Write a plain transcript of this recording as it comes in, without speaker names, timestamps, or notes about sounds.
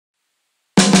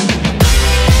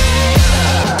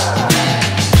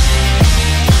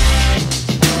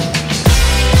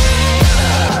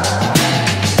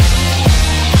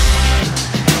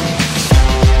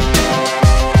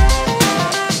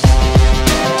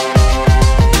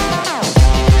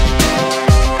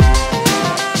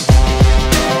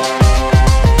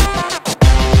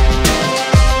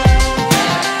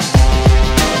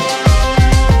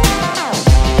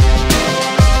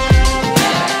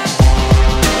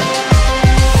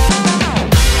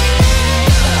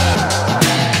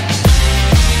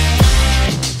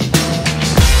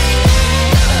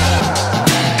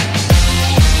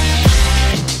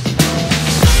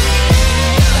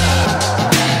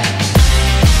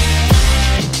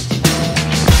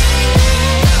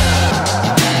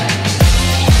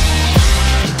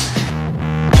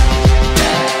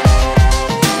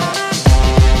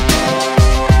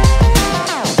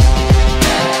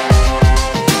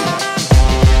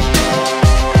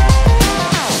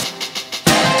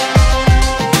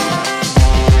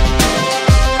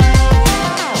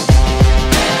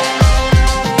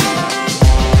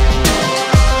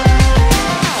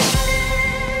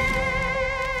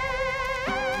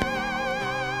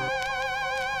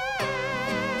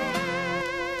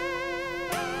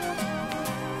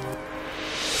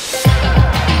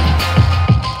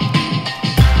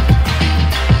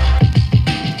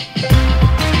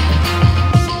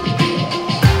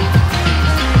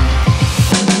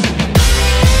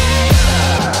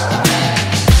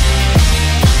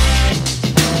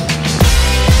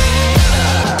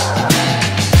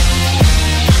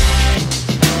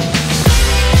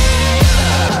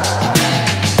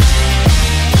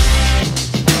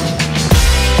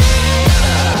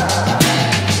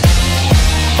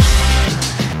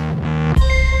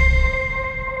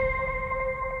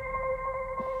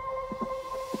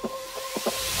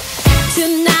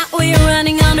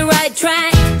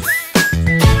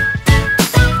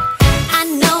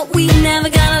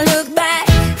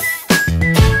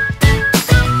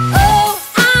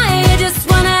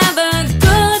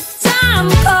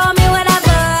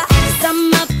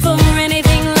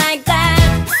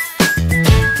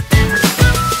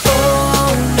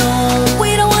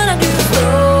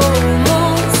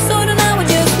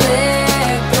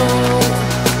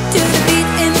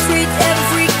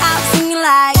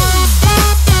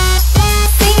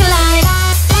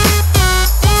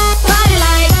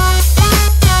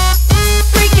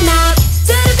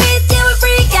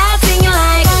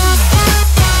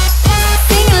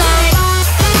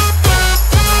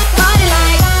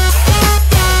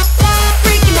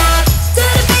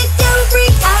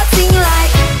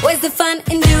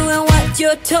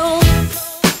your tone.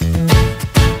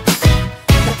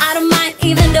 But I don't mind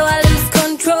even though I lose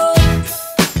control.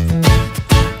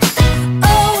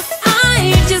 Oh,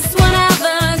 I just wanna have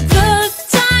a good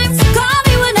time, so call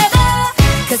me whenever,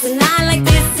 'cause a night like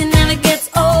this, it never gets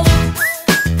old.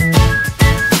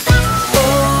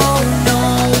 Oh no,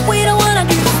 we don't wanna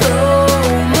do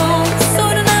slow-mo, so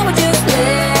tonight we just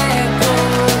let go.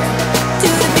 To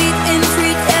the beat in the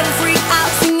street, every freak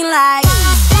out, singing like,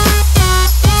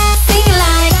 singing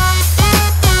like,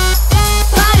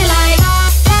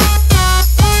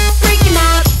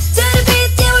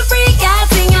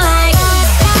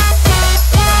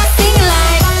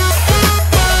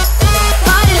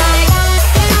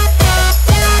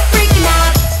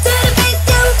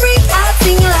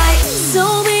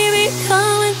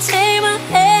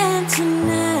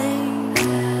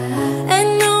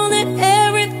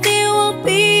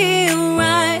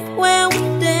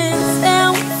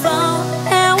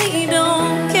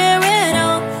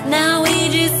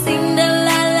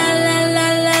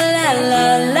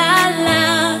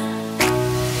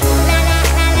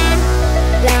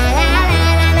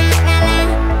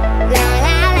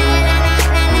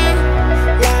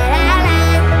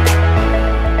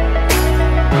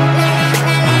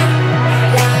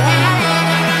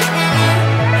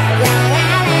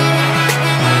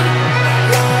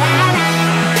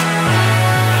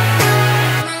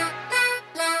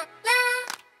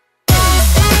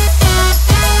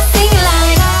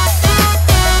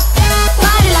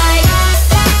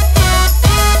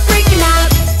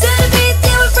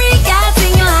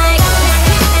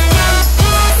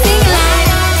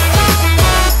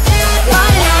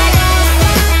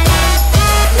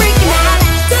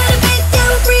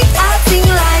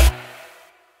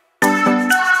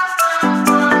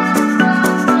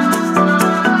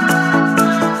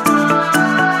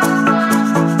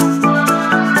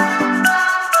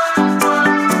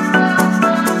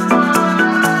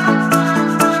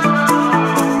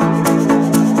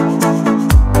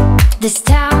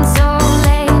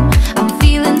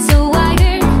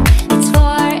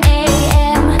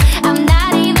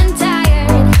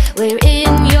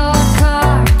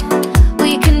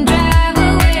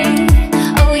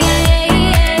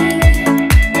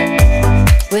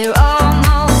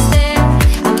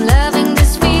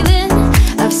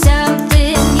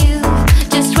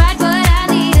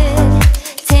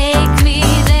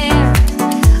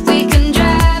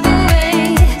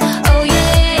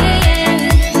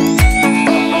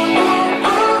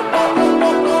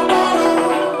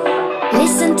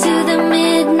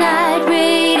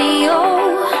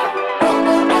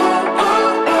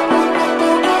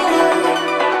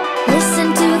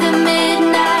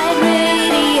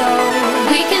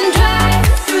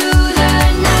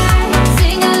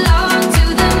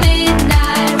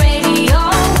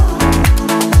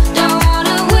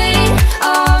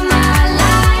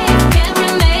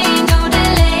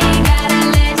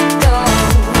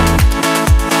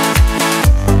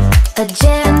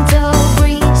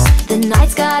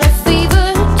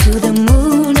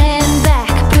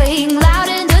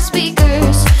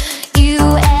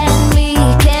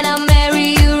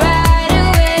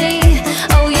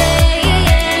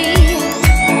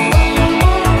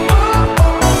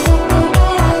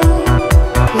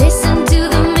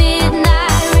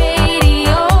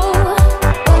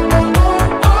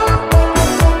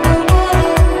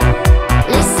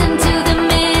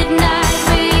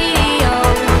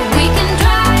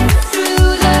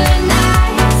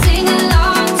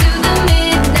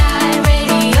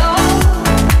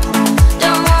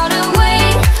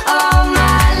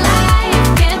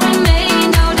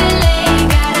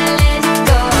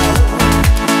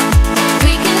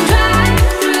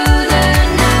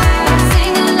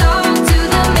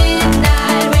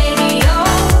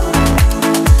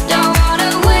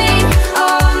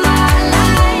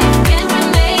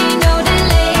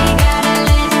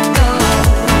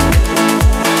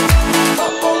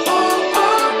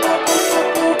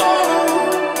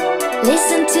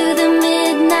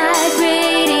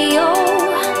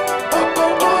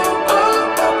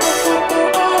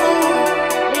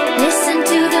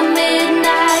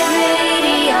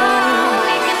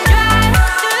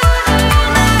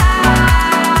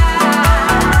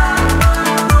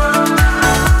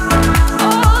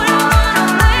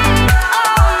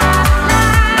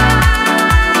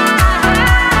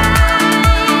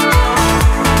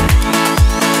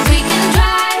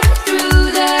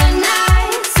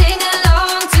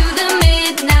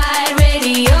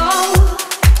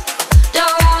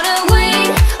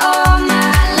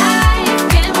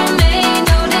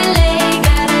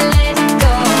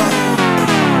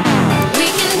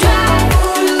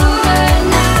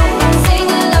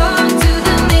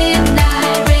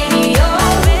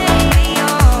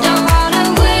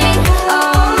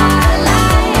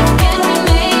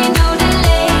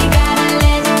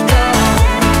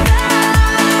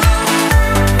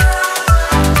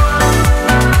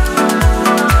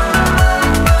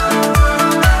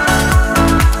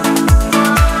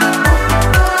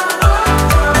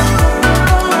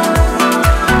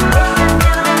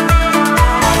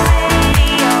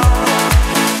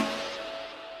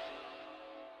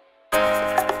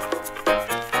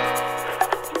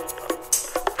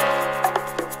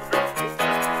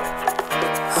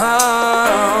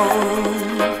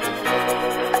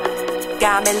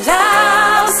 got me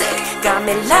lovesick, got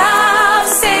me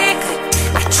lovesick.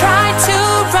 I tried to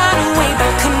run away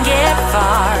but couldn't get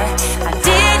far. I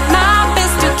did my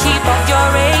best to keep off your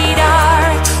radar.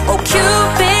 Oh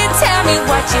Cupid, tell me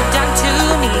what you've done to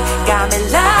me. Got me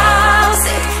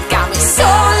lovesick, got me so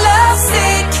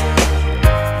lovesick.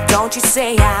 Don't you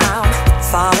say I'm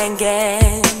falling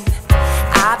again.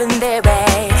 I've been there,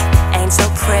 babe, ain't so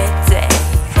pretty.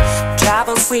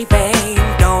 Trouble sleeping,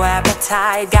 no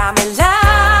appetite. Got me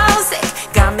lovesick,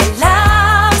 got me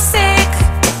lovesick.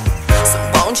 So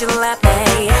won't you let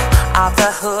me off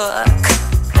the hook?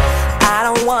 I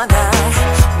don't wanna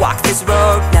walk this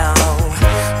road, no,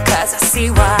 'cause I see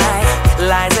what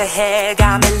lies ahead.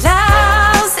 Got me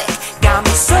lovesick, got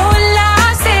me so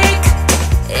lovesick.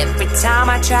 Every time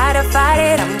I try to fight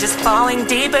it, I'm just falling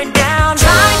deeper down.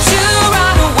 Trying to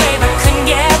run away but couldn't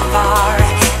get far.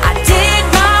 I did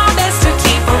my best to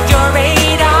keep on your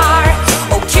radar.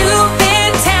 Oh Cupid,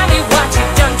 tell me what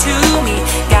you've done to me.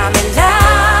 Got me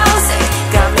lovesick,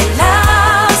 got me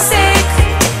lovesick.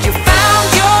 You found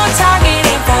your target,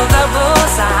 aim for the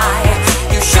bullseye.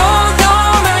 You showed no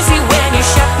mercy when you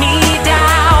shut me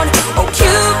down. Oh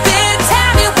Cupid,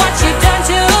 tell me what you've done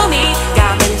to me.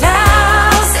 Got me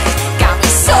lovesick, got me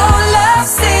so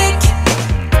lovesick.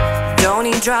 Don't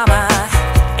need drama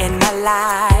in my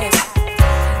life.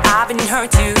 I've been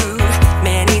hurt too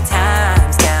many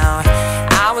times now.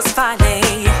 I was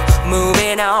finally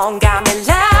moving on. Got me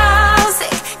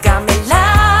lovesick, got me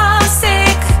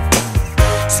lovesick.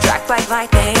 Struck like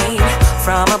lightning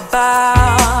from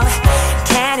above.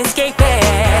 Can't escape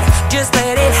it, just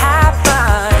let it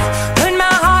happen. Put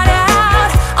my heart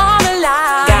out on the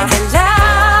line. Got me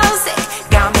lovesick,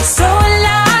 got me so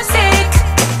lovesick.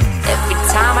 Every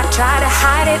time I try to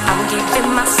hide it, I'm keeping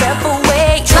myself away.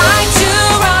 Trying to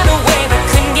run away but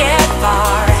couldn't get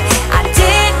far. I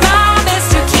did my best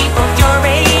to keep on your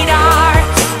radar.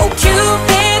 Oh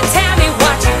Cupid, tell me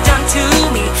what you've done to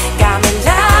me. Got me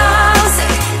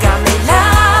lovesick, got me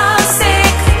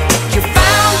lovesick. You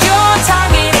found your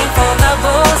target, aim for the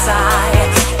bullseye.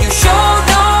 You showed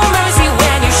no mercy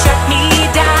when you shut me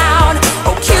down.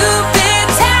 Oh Cupid,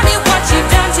 tell me what you've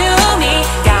done to me.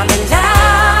 Got me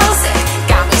lovesick,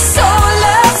 got me so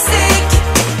lovesick.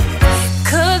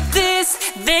 Could this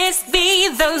be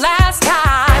the last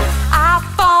time I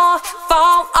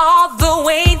fall all the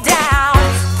way down?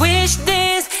 Wish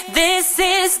this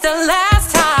is the last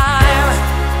time.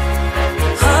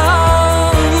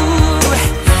 Oh,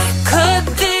 could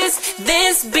this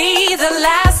be the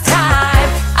last time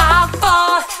I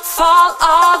fall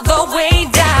all the way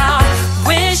down?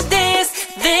 Wish this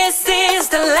is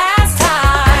the last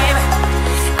time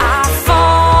I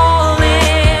fall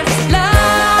in love.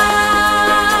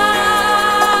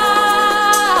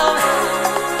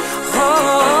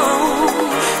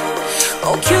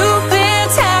 Oh Cupid,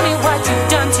 tell me what you've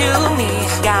done to me.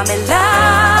 Got me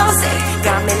lovesick,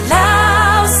 got me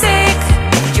lovesick.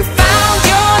 You found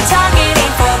your target,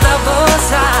 aim for the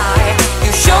bullseye.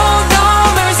 You showed no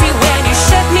mercy when you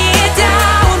shut me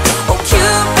down. Oh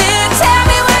Cupid, tell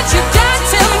me what you've done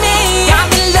to me. Got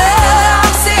me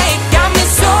lovesick, got me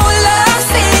so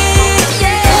lovesick,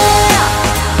 yeah.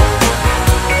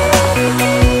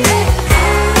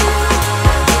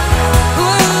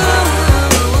 Ooh,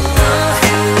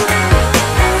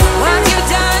 what you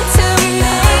done to me?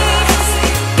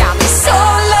 Got me so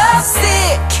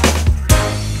lovesick.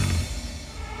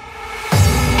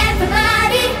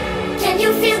 Everybody, can you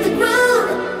feel the groove?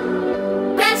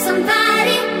 Grab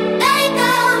somebody, let it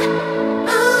go.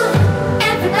 Ooh,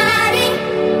 everybody,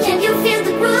 can you feel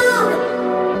the groove?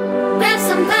 Grab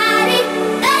somebody,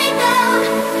 let it go.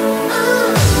 Ooh,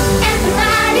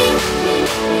 everybody,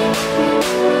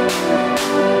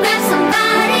 grab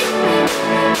somebody.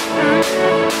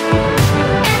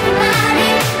 Everybody,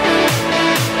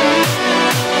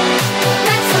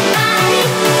 grab somebody.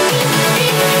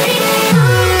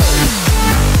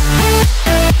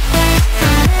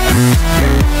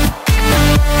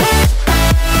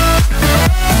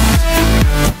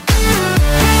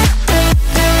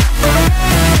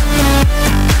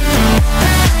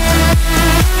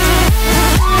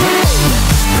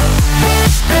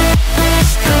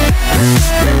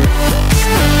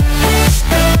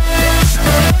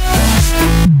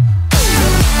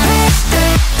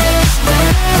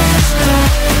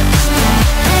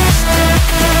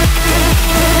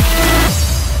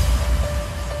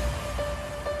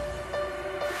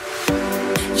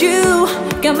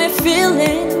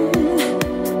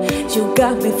 You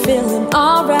got me feeling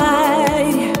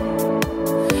alright.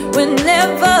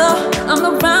 Whenever I'm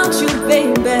around you,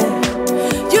 baby,